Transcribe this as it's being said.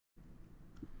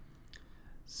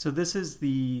So this is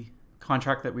the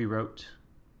contract that we wrote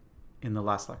in the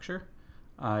last lecture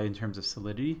in terms of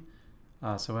Solidity.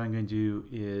 So what I'm going to do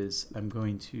is I'm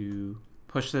going to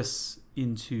push this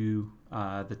into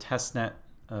the test net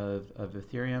of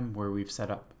Ethereum, where we've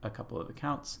set up a couple of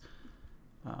accounts.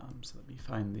 So let me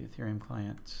find the Ethereum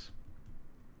client,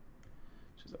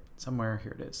 which is up somewhere.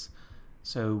 Here it is.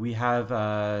 So we have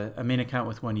a main account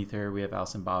with 1 Ether. We have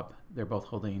Alice and Bob. They're both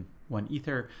holding 1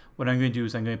 Ether. What I'm going to do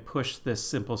is I'm going to push this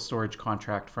simple storage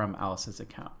contract from Alice's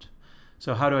account.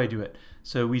 So how do I do it?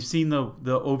 So we've seen the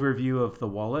overview of the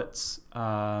wallets.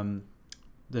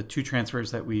 The 2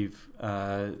 transfers that we've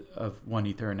of 1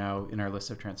 Ether are now in our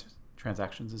list of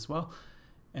transactions as well.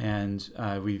 And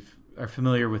we are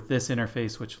familiar with this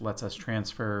interface, which lets us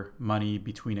transfer money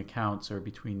between accounts or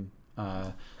between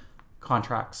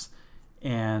contracts.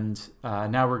 And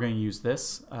now we're going to use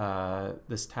this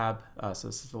this tab. So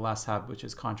this is the last tab, which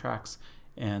is contracts.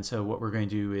 And so what we're going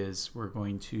to do is we're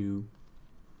going to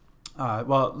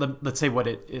let's say what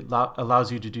it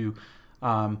allows you to do.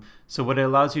 So what it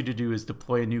allows you to do is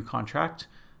deploy a new contract.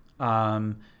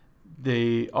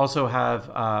 They also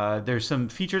have, there's some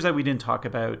features that we didn't talk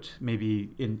about. Maybe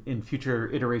in future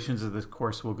iterations of this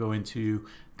course, we'll go into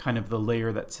kind of the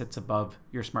layer that sits above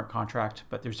your smart contract.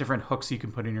 But there's different hooks you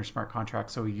can put in your smart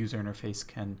contract so a user interface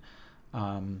can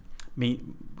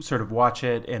sort of watch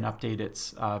it and update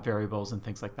its variables and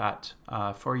things like that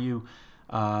for you.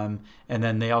 And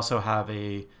then they also have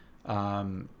a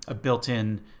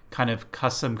built-in kind of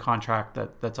custom contract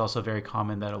that's also very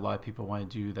common that a lot of people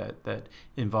want to do that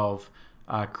involve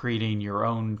creating your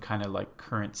own kind of like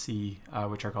currency,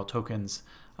 which are called tokens,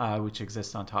 which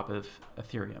exist on top of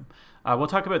Ethereum. We'll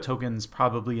talk about tokens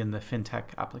probably in the fintech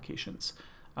applications.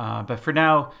 But for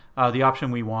now, the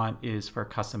option we want is for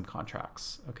custom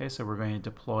contracts. Okay, so we're going to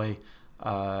deploy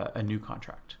a new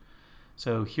contract.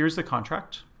 So here's the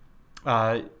contract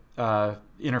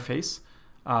interface.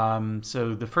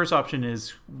 So the first option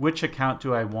is which account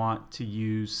do I want to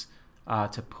use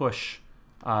to push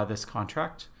this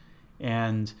contract?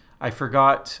 And I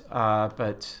forgot,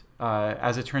 but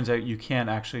as it turns out, you can't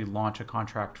actually launch a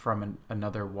contract from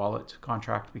another wallet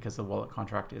contract because the wallet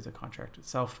contract is a contract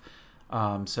itself.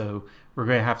 So we're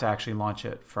going to have to actually launch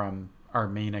it from our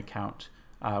main account,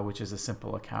 which is a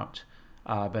simple account.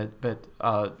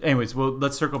 Anyways,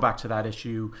 let's circle back to that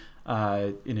issue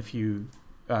in a few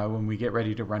when we get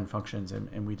ready to run functions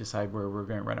and we decide where we're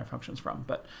going to run our functions from.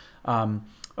 But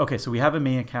okay, so we have a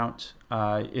main account.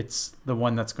 It's the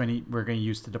one that's we're going to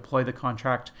use to deploy the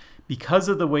contract. Because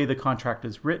of the way the contract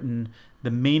is written,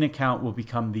 the main account will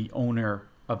become the owner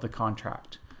of the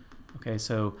contract. Okay,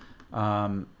 so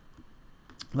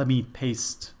let me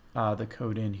paste the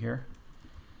code in here.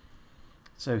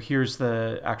 So here's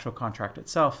the actual contract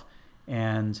itself,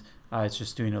 and it's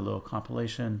just doing a little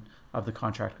compilation of the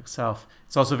contract itself.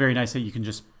 It's also very nice that you can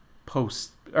just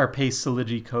post or paste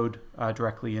Solidity code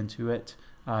directly into it.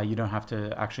 You don't have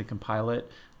to actually compile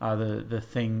it.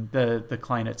 The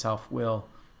client itself will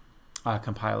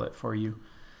compile it for you.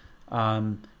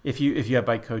 If you have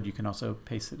bytecode, you can also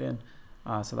paste it in.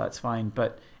 So that's fine.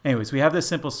 But anyways, we have this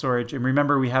simple storage, and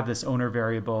remember we have this owner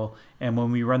variable, and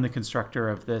when we run the constructor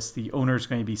of this, the owner is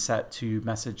going to be set to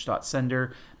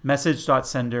message.sender.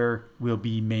 Message.sender will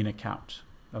be main account,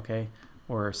 okay?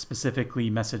 Or specifically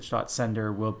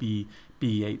message.sender will be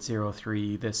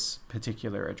B803, this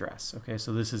particular address, okay?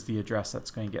 So this is the address that's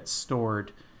going to get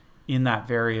stored in that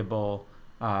variable,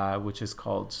 which is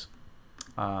called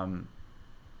owner.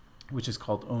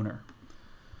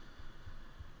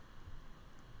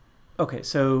 Okay,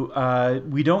 so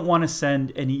we don't want to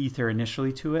send any Ether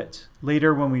initially to it.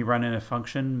 Later when we run in a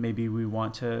function, maybe we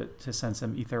want to send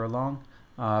some Ether along.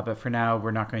 But for now, we're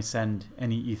not going to send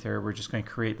any Ether. We're just going to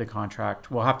create the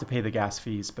contract. We'll have to pay the gas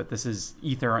fees, but this is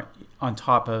Ether on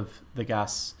top of the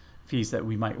gas fees that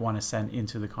we might want to send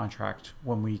into the contract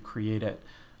when we create it.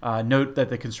 Note that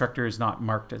the constructor is not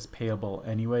marked as payable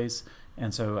anyways,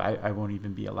 and so I won't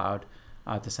even be allowed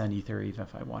to send Ether even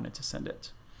if I wanted to send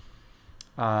it.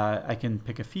 I can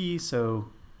pick a fee, so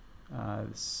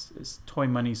this is toy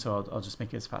money, so I'll just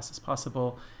make it as fast as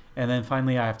possible. And then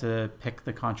finally, I have to pick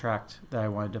the contract that I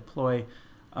want to deploy.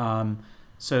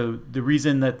 So the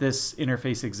reason that this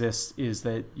interface exists is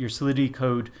that your Solidity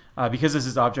code, because this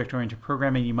is object-oriented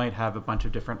programming, you might have a bunch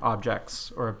of different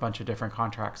objects or a bunch of different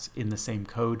contracts in the same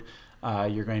code.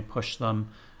 You're going to push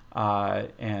them,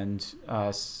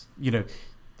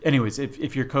 anyways,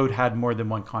 if your code had more than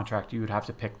one contract, you would have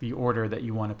to pick the order that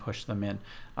you want to push them in.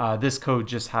 This code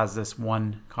just has this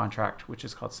one contract, which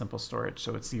is called simple storage.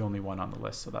 So it's the only one on the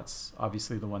list. So that's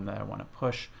obviously the one that I want to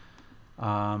push.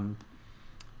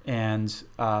 And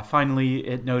finally,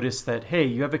 it noticed that, hey,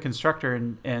 you have a constructor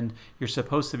and you're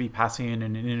supposed to be passing in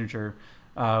an integer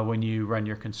when you run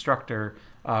your constructor.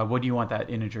 What do you want that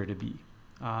integer to be?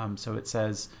 So it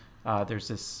says there's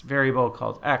this variable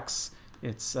called x.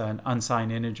 It's an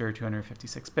unsigned integer,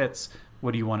 256 bits.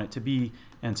 What do you want it to be?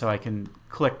 And so I can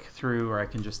click through, or I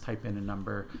can just type in a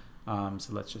number. So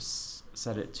let's just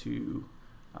set it to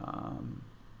something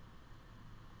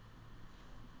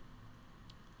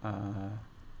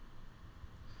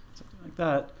like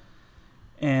that.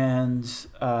 And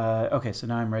okay, so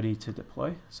now I'm ready to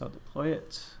deploy. So I'll deploy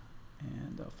it,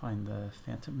 and I'll find the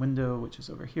phantom window, which is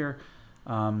over here.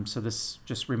 So this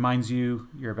just reminds you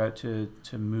you're about to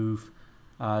move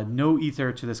no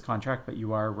ether to this contract, but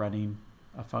you are running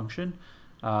a function.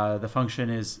 The function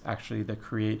is actually the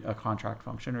create a contract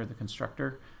function, or the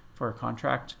constructor for a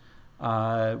contract.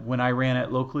 When I ran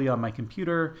it locally on my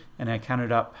computer and I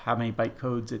counted up how many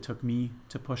bytecodes it took me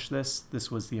to push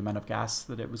this was the amount of gas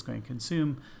that it was going to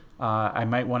consume. I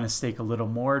might want to stake a little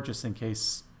more just in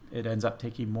case it ends up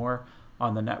taking more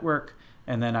on the network.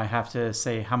 And then I have to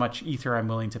say how much ether I'm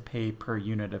willing to pay per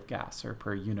unit of gas, or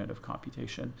per unit of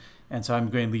computation. And so I'm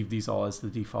going to leave these all as the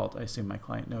default. I assume my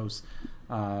client knows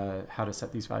how to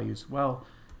set these values well.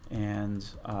 And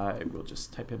I will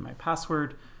just type in my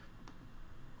password,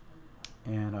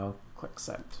 and I'll click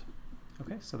send.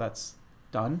 Okay, so that's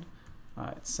done.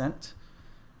 It's sent.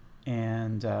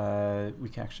 And we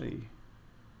can actually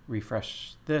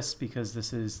refresh this, because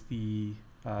this is the,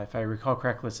 if I recall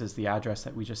correctly, this is the address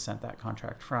that we just sent that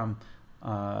contract from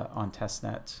on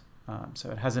testnet.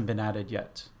 So it hasn't been added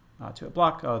yet to a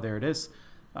block. Oh, there it is.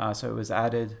 So it was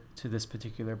added to this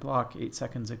particular block 8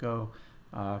 seconds ago.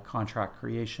 Contract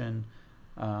creation.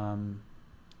 We can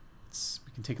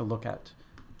take a look at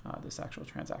this actual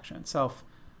transaction itself.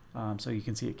 So you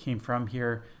can see it came from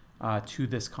here to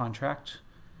this contract.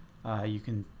 You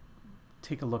can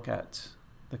take a look at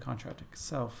the contract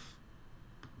itself.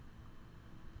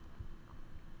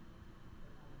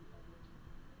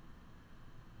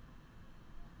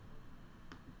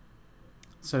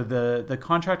 So the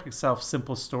contract itself,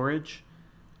 Simple Storage,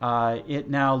 it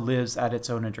now lives at its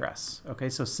own address. Okay,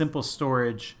 so Simple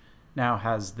Storage now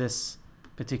has this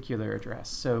particular address.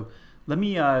 So let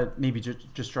me maybe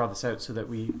just draw this out so that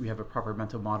we have a proper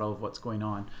mental model of what's going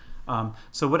on.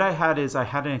 So what I had is I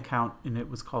had an account, and it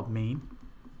was called main.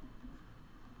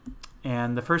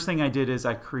 And the first thing I did is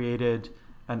I created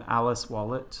an Alice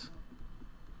wallet.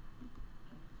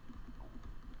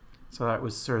 So that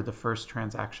was sort of the first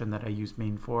transaction that I used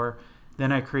main for.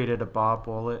 Then I created a Bob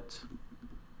wallet.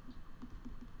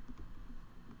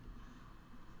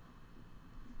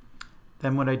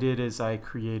 Then what I did is I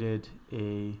created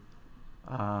a,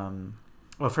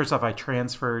 well, first off, I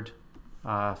transferred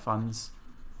funds.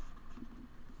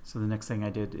 So the next thing I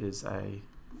did is I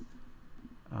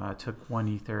took 1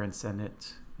 ether and sent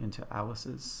it into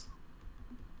Alice's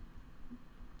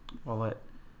wallet.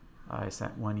 I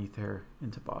sent 1 ether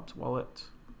into Bob's wallet.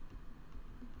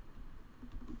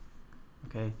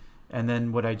 Okay, and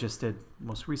then what I just did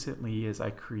most recently is I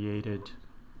created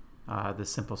the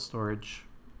Simple Storage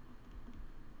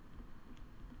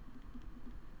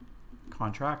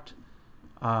contract.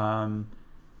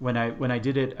 When I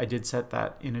did it, I did set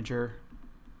that integer.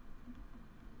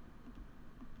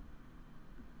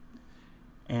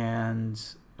 And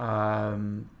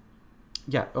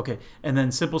yeah, okay. And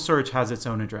then Simple Storage has its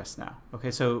own address now.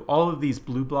 Okay, so all of these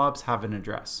blue blobs have an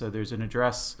address. So there's an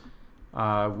address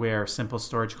where Simple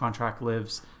Storage contract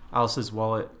lives. Alice's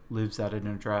wallet lives at an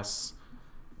address.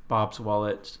 Bob's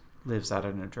wallet lives at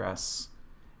an address.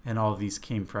 And all of these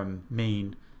came from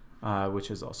main,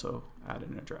 which is also at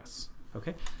an address.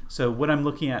 Okay, so what I'm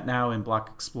looking at now in Block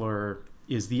Explorer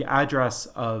is the address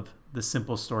of the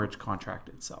Simple Storage contract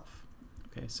itself.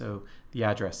 Okay, so the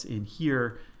address in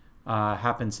here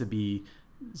happens to be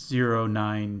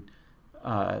 9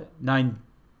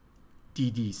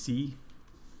 DDC.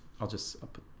 I'll just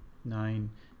put 9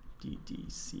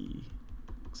 DDC,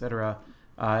 etc.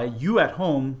 You at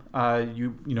home,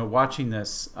 you know, watching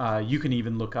this, you can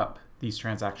even look up these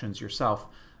transactions yourself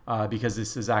because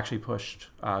this is actually pushed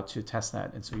to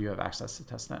testnet, and so you have access to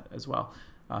testnet as well.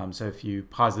 So if you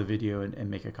pause the video and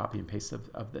make a copy and paste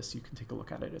of this, you can take a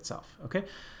look at it itself. Okay.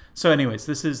 So anyways,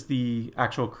 this is the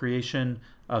actual creation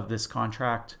of this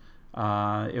contract.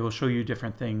 It will show you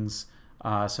different things.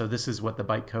 So this is what the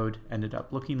bytecode ended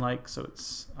up looking like. So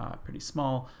it's pretty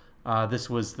small. This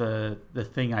was the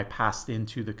thing I passed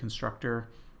into the constructor.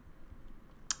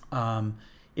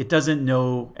 It doesn't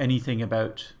know anything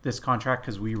about this contract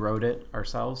because we wrote it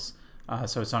ourselves.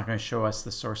 So it's not going to show us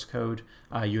the source code.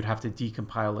 You'd have to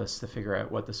decompile this to figure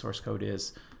out what the source code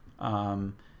is.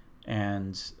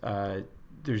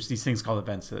 There's these things called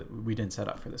events that we didn't set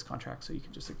up for this contract, so you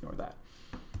can just ignore that.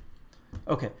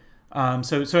 Okay,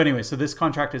 so this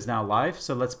contract is now live,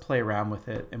 so let's play around with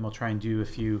it, and we'll try and do a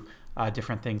few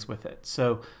different things with it.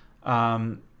 So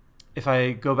if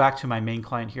I go back to my main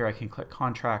client here, I can click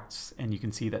contracts, and you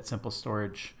can see that simple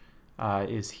storage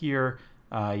is here.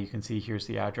 You can see here's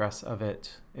the address of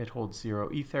it. It holds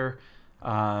 0 Ether.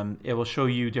 It will show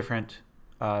you different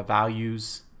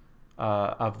values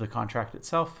of the contract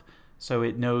itself. So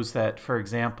it knows that, for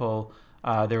example,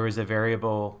 there was a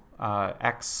variable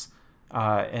x,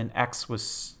 and x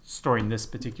was storing this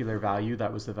particular value.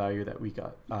 That was the value that we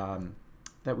got,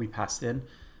 that we passed in.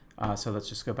 So let's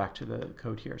just go back to the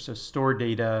code here. So store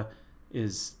data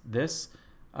is this.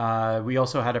 We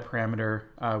also had a parameter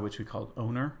which we called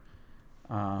owner.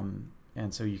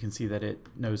 And so you can see that it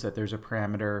knows that there's a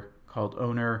parameter called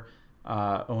owner.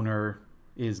 Owner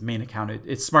is main account.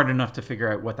 It's smart enough to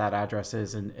figure out what that address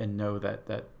is and know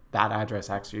that address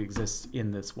actually exists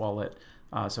in this wallet.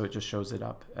 So it just shows it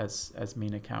up as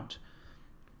main account.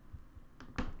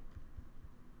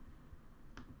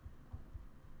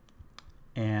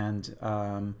 And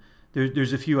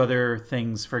there's a few other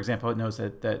things. For example, it knows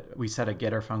that we set a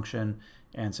getter function.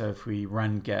 And so if we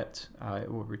run get, it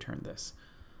will return this.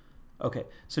 Okay,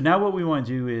 so now what we want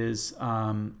to do is,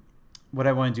 what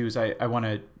I want to do is I want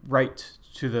to write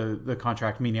to the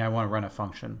contract, meaning I want to run a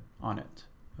function on it.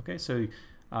 Okay, so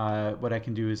what I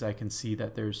can do is I can see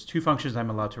that there's 2 functions I'm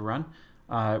allowed to run.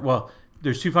 Well,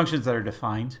 there's 2 functions that are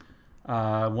defined.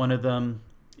 One of them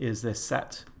is the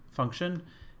set function,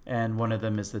 and one of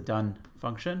them is the done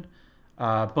function.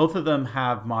 Both of them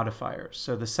have modifiers.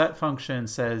 So the set function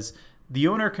says the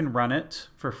owner can run it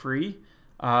for free.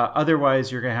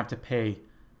 Otherwise, you're going to have to pay.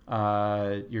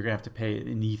 You're going to have to pay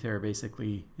in Ether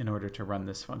basically in order to run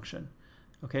this function.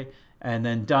 Okay, and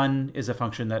then done is a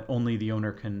function that only the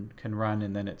owner can run,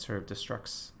 and then it sort of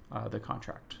destructs the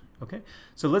contract. Okay,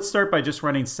 so let's start by just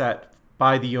running set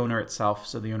by the owner itself,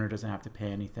 so the owner doesn't have to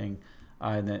pay anything,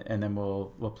 and then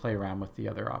we'll play around with the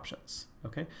other options.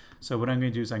 Okay, so what I'm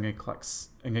going to do is I'm going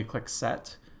to click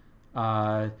set.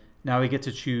 Now I get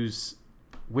to choose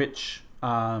which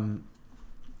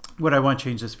what I want to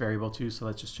change this variable to. So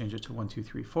let's just change it to 1, 2,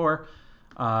 3, 4.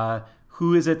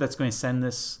 Who is it that's going to send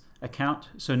this account?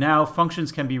 So now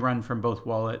functions can be run from both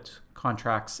wallet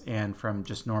contracts and from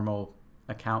just normal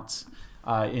accounts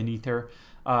in Ether.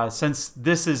 Since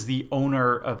this is the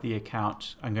owner of the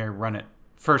account, I'm going to run it.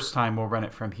 First time we'll run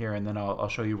it from here, and then I'll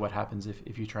show you what happens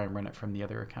if you try and run it from the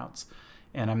other accounts.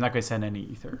 And I'm not going to send any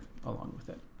Ether along with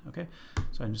it. Okay,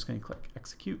 so I'm just going to click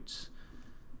execute.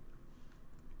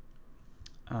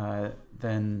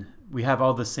 Then we have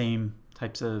all the same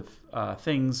types of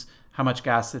things: how much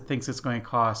gas it thinks it's going to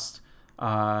cost,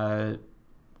 how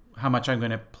much I'm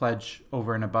going to pledge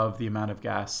over and above the amount of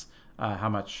gas, how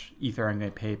much Ether I'm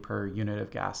going to pay per unit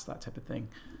of gas, that type of thing.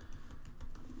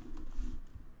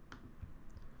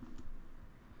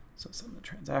 So send the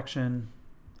transaction.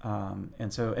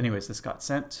 And so anyways, this got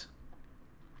sent.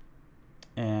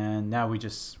 And now we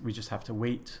just have to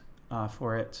wait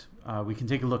for it. We can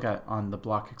take a look on the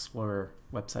Block Explorer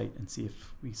website and see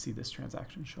if we see this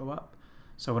transaction show up.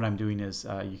 So what I'm doing is,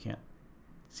 you can't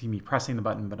see me pressing the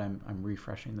button, but I'm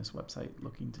refreshing this website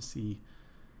looking to see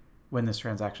when this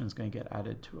transaction is going to get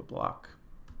added to a block.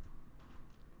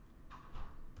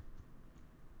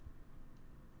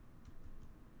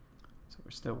 So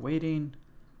we're still waiting.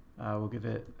 We'll give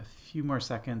it a few more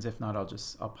seconds. If not,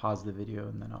 I'll pause the video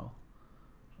and then I'll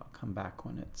come back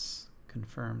when it's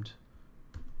confirmed.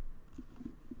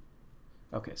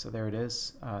 Okay, so there it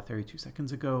is, 32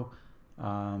 seconds ago.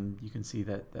 You can see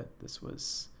that this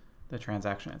was the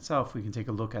transaction itself. We can take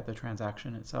a look at the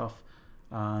transaction itself.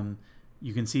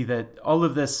 You can see that all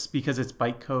of this, because it's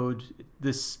bytecode,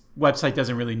 this website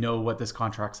doesn't really know what this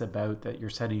contract's about, that you're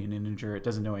setting an integer. It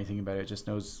doesn't know anything about it. It just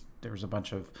knows there's a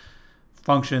bunch of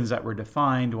functions that were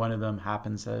defined. One of them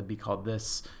happens to be called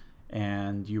this,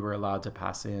 and you were allowed to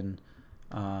pass in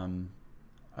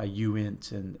a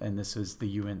uint, and this is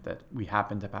the uint that we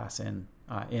happen to pass in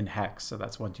hex. So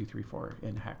that's 1, 2, 3, 4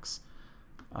 in hex.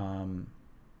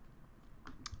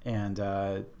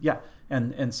 Yeah,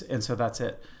 and so that's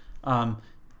it.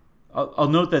 I'll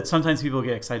note that sometimes people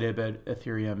get excited about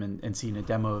Ethereum and seeing a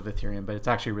demo of Ethereum, but it's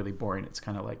actually really boring. It's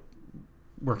kind of like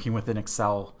working with an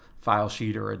Excel file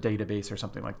sheet or a database or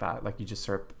something like that. Like you just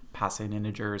sort of pass in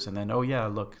integers and then, oh yeah,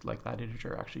 look, like that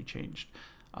integer actually changed.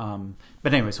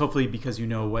 But anyways, hopefully because you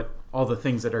know what all the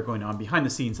things that are going on behind the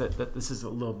scenes, that this is a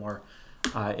little more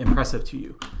impressive to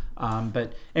you.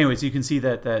 But anyways, you can see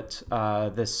that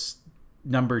this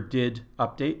number did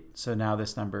update. So now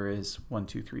this number is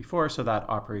 1234. So that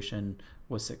operation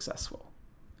was successful.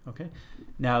 Okay.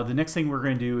 Now the next thing we're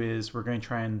going to do is we're going to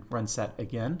try and run set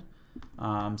again.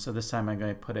 So this time I'm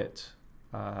going to put it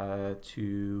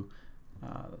to,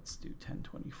 let's do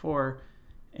 1024.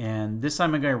 And this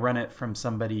time I'm going to run it from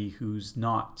somebody who's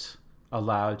not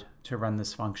allowed to run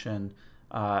this function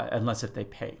unless if they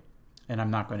pay. And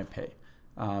I'm not going to pay.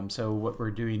 So what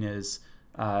we're doing is,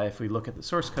 if we look at the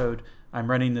source code, I'm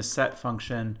running this set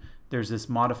function. There's this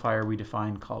modifier we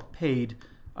define called paid.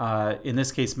 In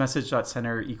this case,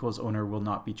 message.sender equals owner will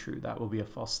not be true. That will be a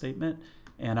false statement.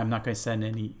 And I'm not going to send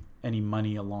any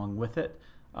money along with it.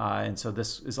 And so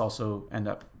this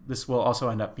will also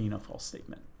end up being a false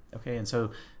statement. Okay, and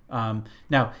so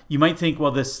now you might think,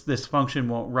 well, this function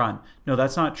won't run. No,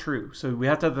 that's not true. So we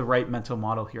have to have the right mental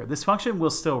model here. This function will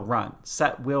still run.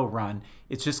 Set will run.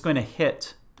 It's just going to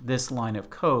hit this line of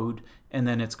code, and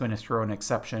then it's going to throw an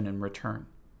exception and return.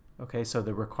 Okay, so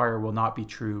the require will not be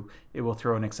true. It will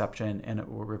throw an exception and it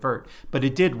will revert. But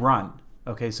it did run.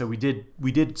 Okay, so we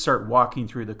did start walking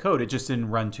through the code. It just didn't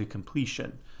run to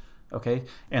completion. Okay,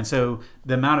 and so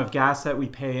the amount of gas that we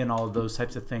pay and all of those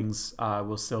types of things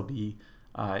will still be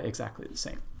exactly the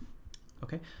same.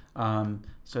 Okay,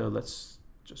 so let's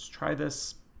just try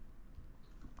this.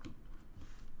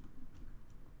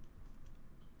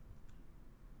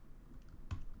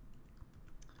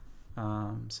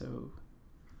 Sorry,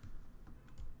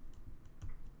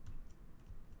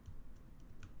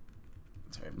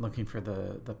 I'm looking for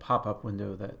the pop-up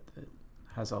window that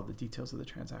has all the details of the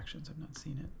transactions. I've not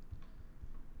seen it.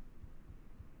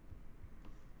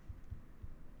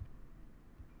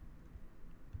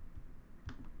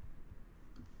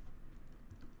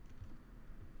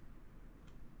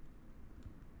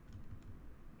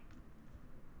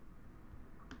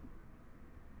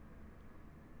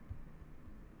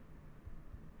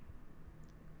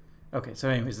 Okay, so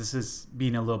anyways, this is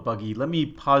being a little buggy. Let me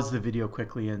pause the video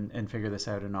quickly and figure this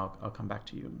out, and I'll come back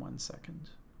to you in 1 second.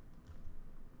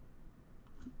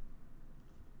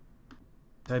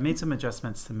 So I made some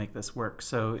adjustments to make this work.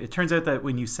 So it turns out that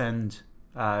when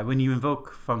you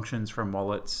invoke functions from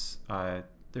wallets,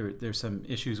 there's some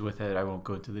issues with it. I won't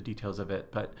go into the details of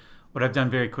it, but what I've done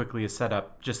very quickly is set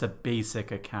up just a basic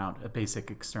account, a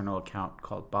basic external account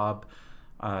called Bob.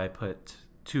 I put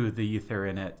 2 of the ether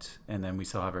in it, and then we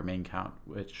still have our main account,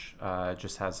 which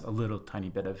just has a little tiny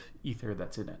bit of ether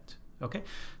that's in it. Okay,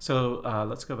 so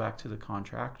let's go back to the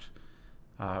contract,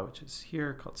 which is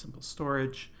here, called simple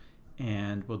storage,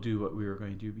 and we'll do what we were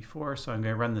going to do before. So I'm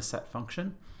going to run the set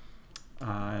function.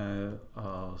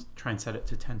 I'll try and set it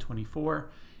to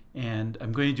 1024, and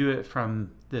I'm going to do it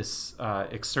from this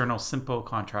external simple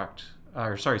contract,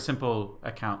 simple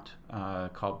account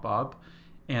called Bob.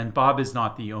 And Bob is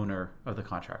not the owner of the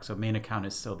contract. So main account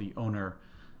is still the owner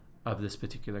of this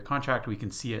particular contract. We can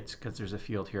see it because there's a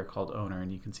field here called owner,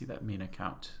 and you can see that main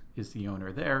account is the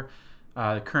owner there.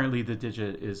 Currently the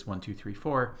digit is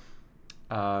 1234.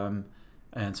 And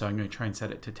so I'm going to try and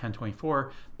set it to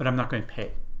 1024, but I'm not going to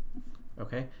pay.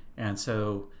 Okay. And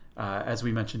so as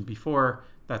we mentioned before,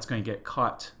 that's going to get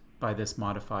caught by this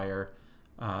modifier.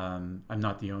 I'm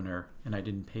not the owner and I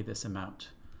didn't pay this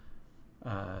amount.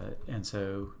 And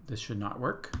so this should not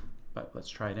work, but let's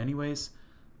try it anyways.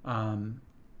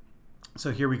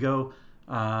 So here we go.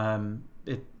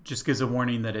 It just gives a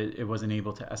warning that it wasn't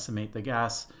able to estimate the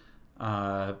gas,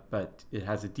 but it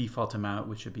has a default amount,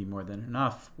 which should be more than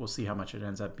enough. We'll see how much it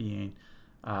ends up being.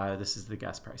 This is the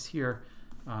gas price here.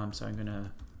 So I'm going to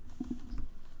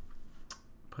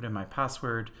put in my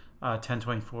password.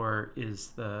 1024 is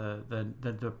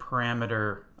the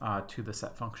parameter to the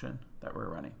set function that we're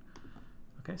running.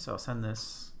 Okay, so I'll send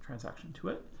this transaction to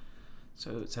it.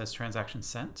 So it says transaction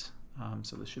sent.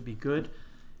 So this should be good.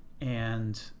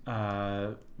 And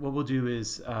what we'll do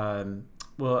is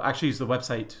we'll actually use the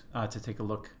website to take a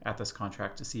look at this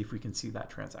contract to see if we can see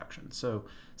that transaction. So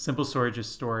simple storage is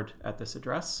stored at this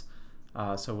address.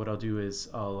 So what I'll do is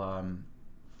I'll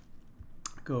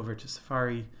go over to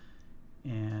Safari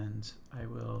and I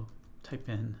will type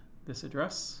in this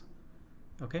address.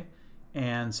 Okay,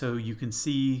 and so you can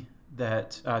see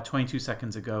that 22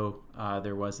 seconds ago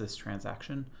there was this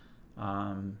transaction.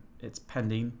 It's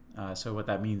pending. So what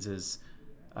that means is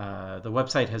the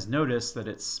website has noticed that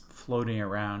it's floating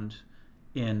around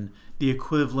in the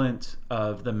equivalent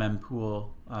of the mempool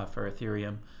for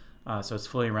Ethereum. So it's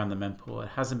floating around the mempool. It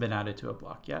hasn't been added to a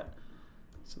block yet.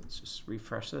 So let's just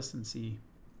refresh this and see.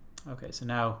 Okay, so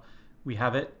now we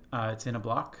have it. It's in a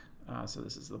block. So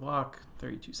this is the block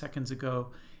 32 seconds ago.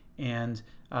 And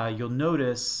you'll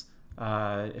notice,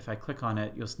 if I click on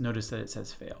it, you'll notice that it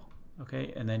says fail.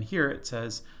 Okay, and then here it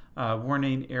says,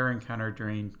 warning, error encountered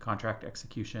during contract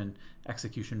execution,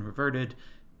 execution reverted.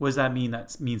 What does that mean?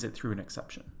 That means it threw an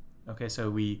exception. Okay, so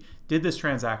we did this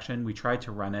transaction, we tried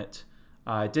to run it.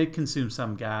 It did consume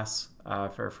some gas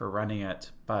for running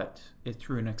it, but it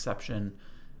threw an exception,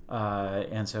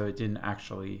 and so it didn't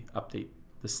actually update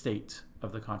the state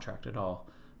of the contract at all.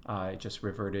 It just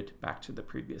reverted back to the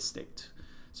previous state.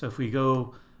 So if we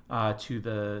go to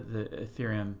the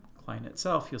Ethereum client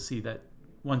itself, you'll see that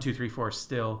 1234 is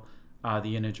still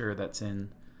the integer that's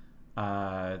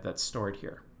stored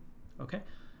here. Okay,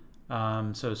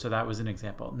 so that was an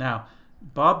example. Now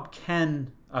Bob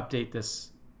can update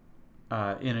this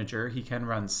integer. He can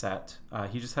run set.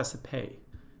 He just has to pay.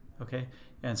 Okay,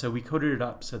 and so we coded it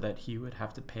up so that he would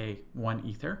have to pay 1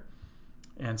 ether.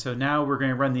 And so now we're going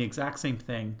to run the exact same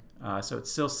thing. So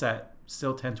it's still set,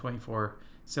 still 1024,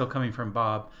 still coming from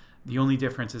Bob. The only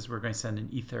difference is we're going to send an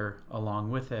ether along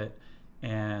with it.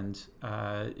 And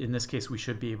in this case, we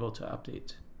should be able to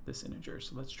update this integer.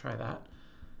 So let's try that.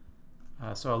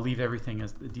 So I'll leave everything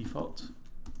as the default,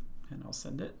 and I'll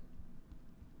send it.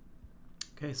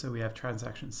 Okay, so we have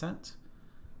transaction sent.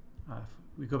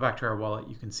 If we go back to our wallet,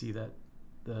 you can see that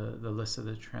the list of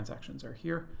the transactions are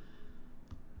here.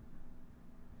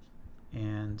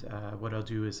 And what I'll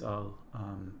do is I'll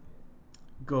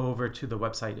go over to the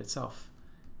website itself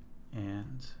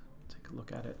and take a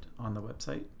look at it on the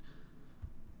website.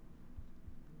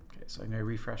 Okay, so I'm going to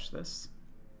refresh this.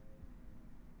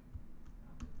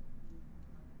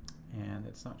 And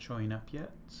it's not showing up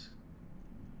yet.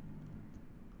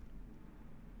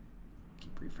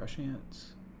 Keep refreshing it.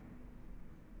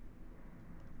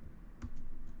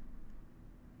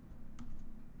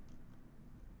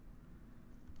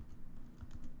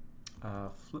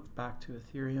 Flip back to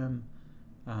Ethereum.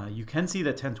 You can see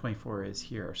that 1024 is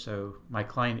here, so my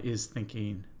client is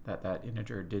thinking that that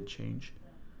integer did change.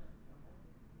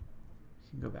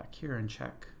 You can go back here and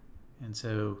check. And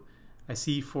so I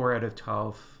see 4 out of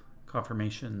 12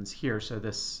 confirmations here, so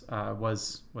this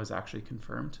was actually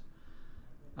confirmed.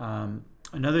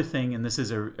 Another thing, and this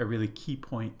is a really key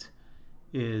point,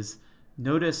 is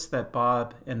notice that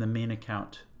Bob and the main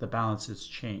account, the balance has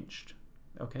changed.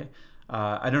 Okay.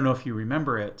 I don't know if you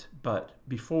remember it, but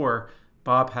before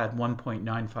Bob had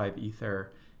 1.95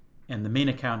 ether and the main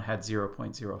account had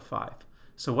 0.05.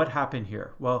 So what happened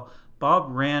here? Well, Bob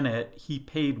ran it, he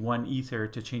paid 1 ether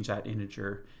to change that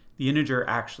integer. The integer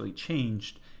actually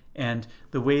changed, and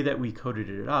the way that we coded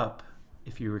it up,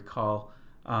 if you recall,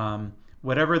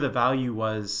 whatever the value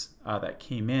was that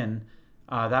came in,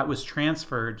 that was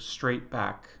transferred straight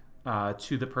back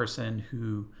to the person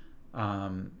who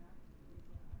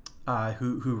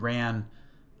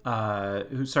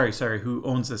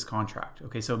owns this contract.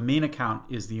 Okay, so main account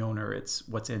is the owner. It's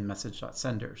what's in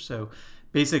message.sender. So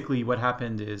basically what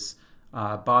happened is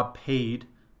Bob paid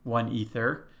 1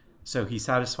 ether. So he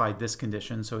satisfied this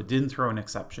condition. So it didn't throw an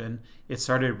exception. It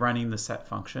started running the set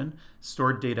function,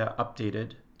 stored data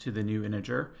updated to the new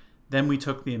integer. Then we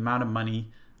took the amount of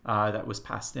money that was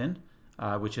passed in,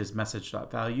 which is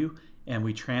message.value, and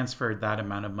we transferred that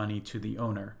amount of money to the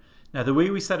owner. Now, the way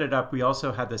we set it up, we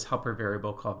also had this helper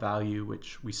variable called value,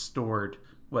 which we stored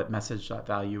what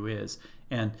message.value is.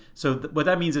 And so what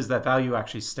that means is that value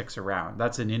actually sticks around.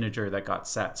 That's an integer that got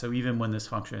set. So even when this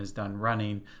function is done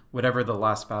running, whatever the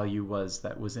last value was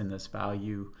that was in this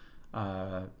value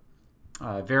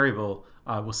variable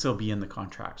will still be in the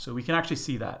contract. So we can actually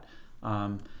see that.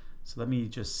 So let me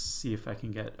just see if I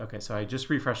can get, okay, so I just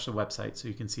refreshed the website so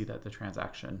you can see that the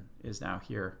transaction is now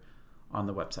here on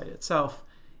the website itself.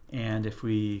 And if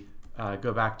we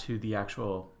go back to the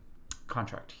actual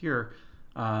contract here,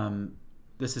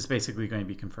 this is basically going to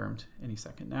be confirmed any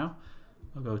second now.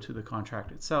 I'll go to the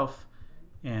contract itself.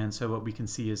 And so what we can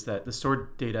see is that the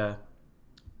stored data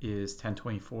is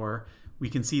 1024. We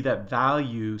can see that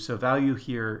value, so value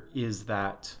here is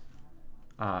that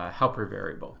helper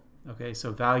variable. Okay,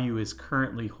 so value is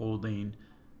currently holding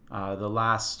the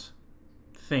last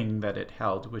thing that it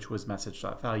held, which was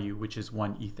message.value, which is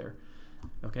 1 ether.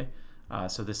 Okay,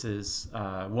 so this is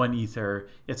 1 ether.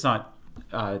 It's not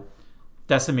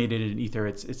decimated in ether.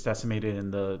 It's decimated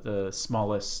in the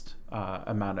smallest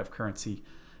amount of currency,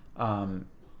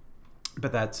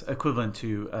 but that's equivalent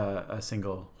to a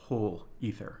single whole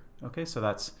ether. Okay, so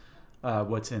that's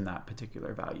what's in that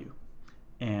particular value.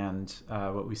 And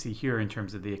what we see here in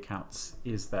terms of the accounts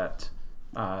is that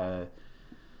that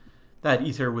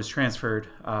ether was transferred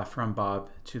from Bob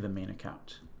to the main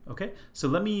account. Okay, so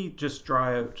let me just draw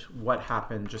out what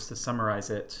happened just to summarize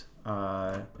it,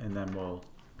 and then we'll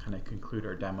kind of conclude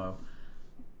our demo.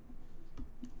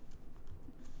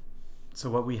 So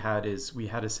what we had is we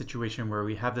had a situation where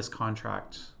we have this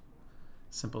contract,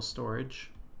 simple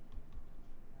storage,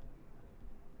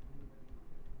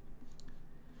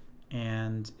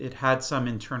 and it had some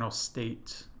internal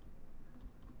state,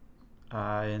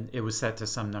 and it was set to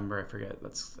some number. I forget.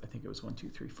 I think it was 1, 2,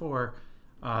 3, 4.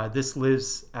 This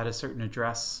lives at a certain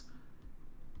address,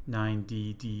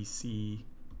 9DDC.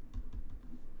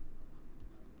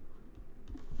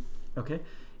 Okay,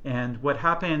 and what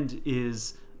happened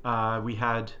is we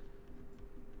had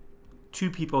two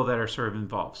people that are sort of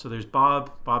involved. So there's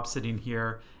Bob sitting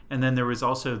here, and then there was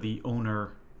also the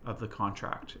owner of the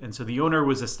contract. And so the owner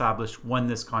was established when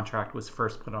this contract was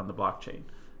first put on the blockchain.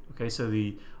 Okay, so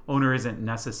the owner isn't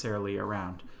necessarily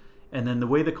around. And then the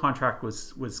way the contract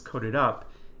was coded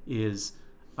up is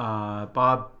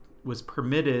Bob was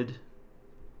permitted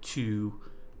to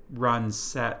run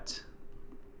set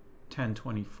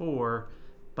 1024,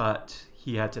 but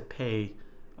he had to pay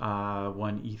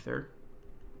 1 Ether.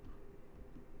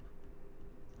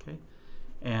 Okay,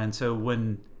 and so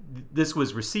when this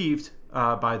was received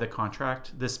by the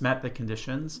contract, this met the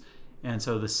conditions, and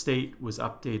so the state was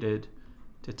updated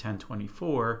to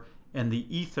 1024, and the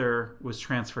Ether was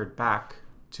transferred back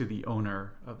to the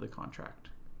owner of the contract.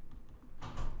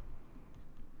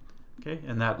 Okay,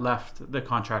 and that left the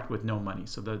contract with no money.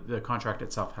 So the contract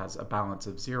itself has a balance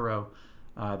of 0.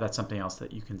 That's something else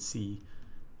that you can see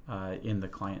in the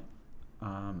client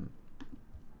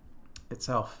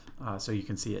itself. So you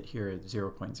can see it here at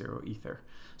 0.0 Ether.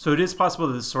 So it is possible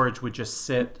that the storage would just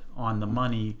sit on the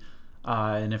money,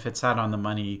 and if it sat on the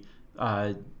money,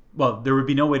 well, there would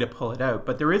be no way to pull it out,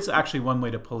 but there is actually one way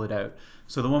to pull it out.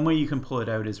 So the one way you can pull it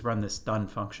out is run this done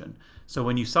function. So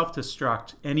when you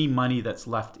self-destruct, any money that's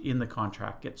left in the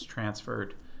contract gets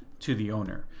transferred to the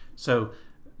owner. So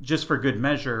just for good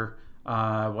measure,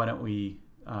 why don't we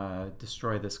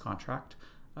destroy this contract?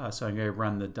 So I'm going to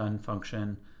run the done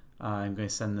function. I'm going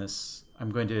to send this,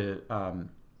 I'm going to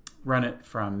run it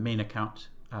from main account.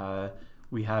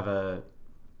 We have a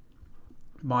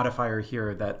modifier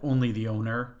here that only the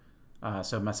owner,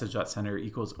 so message.sender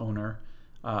equals owner,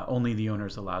 only the owner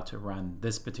is allowed to run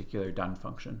this particular done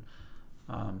function.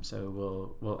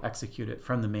 So we'll execute it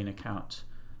from the main account,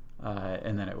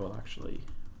 and then it will actually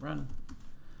run.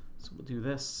 So we'll do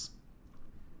this.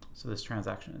 So this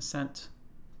transaction is sent.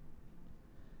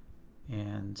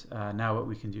 And now what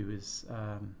we can do is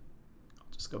I'll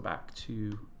just go back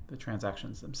to the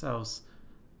transactions themselves.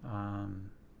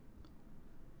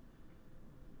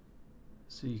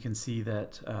 So you can see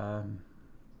that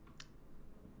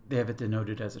they have it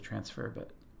denoted as a transfer,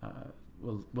 but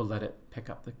we'll let it pick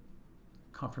up the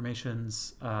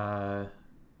confirmations. Okay,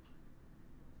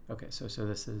 so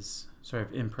this is sort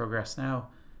of in progress now.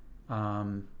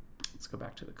 Let's go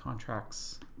back to the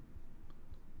contracts.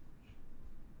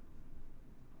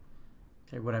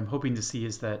 Okay, what I'm hoping to see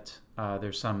is that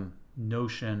there's some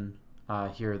notion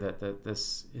here that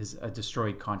this is a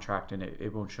destroyed contract, and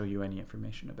it won't show you any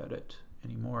information about it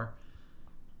anymore.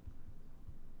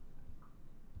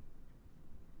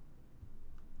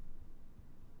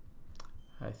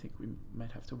 I think we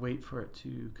might have to wait for it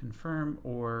to confirm,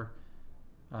 or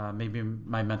maybe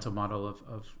my mental model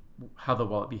of how the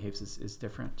wallet behaves is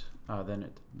different than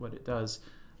what it does.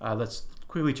 Let's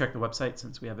quickly check the website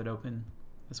since we have it open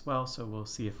as well. So we'll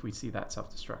see if we see that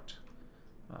self-destruct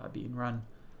being run.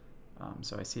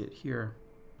 So I see it here.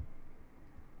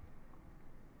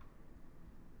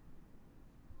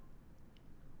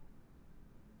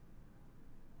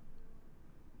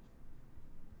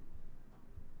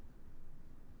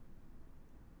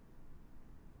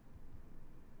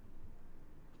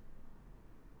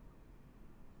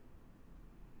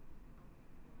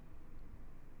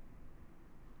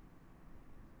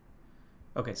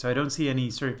 Okay, so I don't see any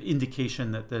sort of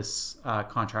indication that this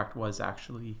contract was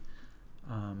actually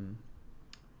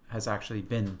has actually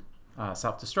been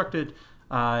self-destructed.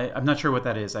 I'm not sure what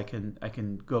that is. I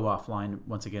can go offline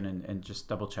once again and just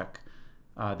double check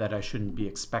that I shouldn't be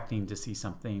expecting to see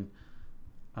something,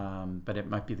 but it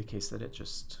might be the case that it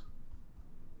just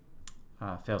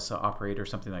fails to operate or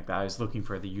something like that. I was looking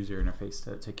for the user interface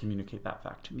to communicate that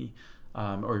fact to me,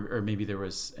 or maybe there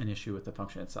was an issue with the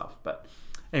function itself. But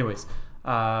anyways,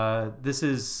 this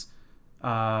is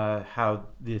how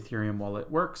the Ethereum wallet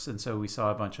works. And so we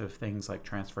saw a bunch of things like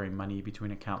transferring money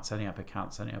between accounts, setting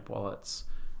up wallets,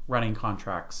 running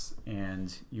contracts,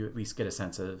 and you at least get a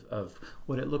sense of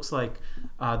what it looks like.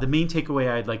 The main takeaway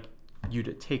I'd like you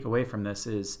to take away from this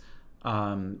is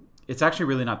it's actually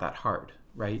really not that hard,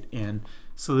 right? And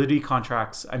Solidity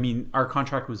contracts, I mean, our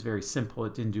contract was very simple.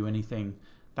 It didn't do anything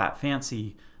that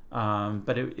fancy,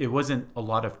 but it wasn't a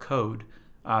lot of code.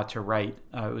 to write.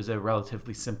 It was a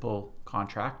relatively simple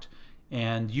contract.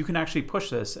 And you can actually push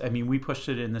this. I mean, we pushed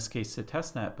it in this case to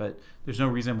testnet, but there's no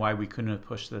reason why we couldn't have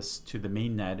pushed this to the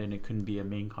mainnet, and it couldn't be a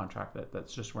main contract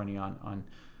that's just running on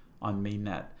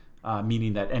mainnet,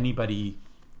 meaning that anybody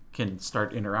can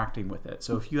start interacting with it.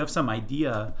 So if you have some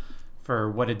idea for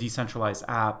what a decentralized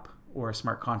app or a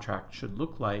smart contract should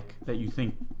look like that you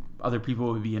think other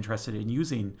people would be interested in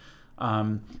using,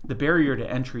 the barrier to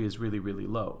entry is really, really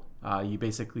low. You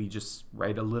basically just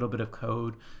write a little bit of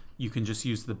code. You can just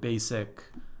use the basic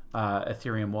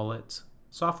Ethereum wallet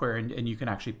software, and you can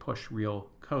actually push real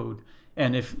code.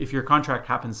 And if your contract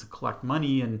happens to collect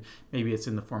money, and maybe it's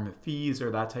in the form of fees or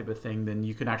that type of thing, then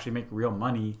you can actually make real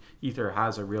money. Ether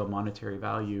has a real monetary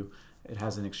value. It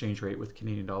has an exchange rate with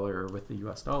Canadian dollar or with the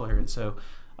US dollar. And so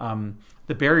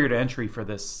the barrier to entry for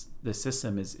this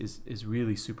system is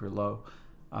really super low.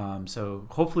 So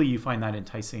hopefully you find that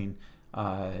enticing.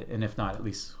 And if not, at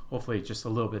least hopefully just a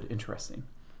little bit interesting.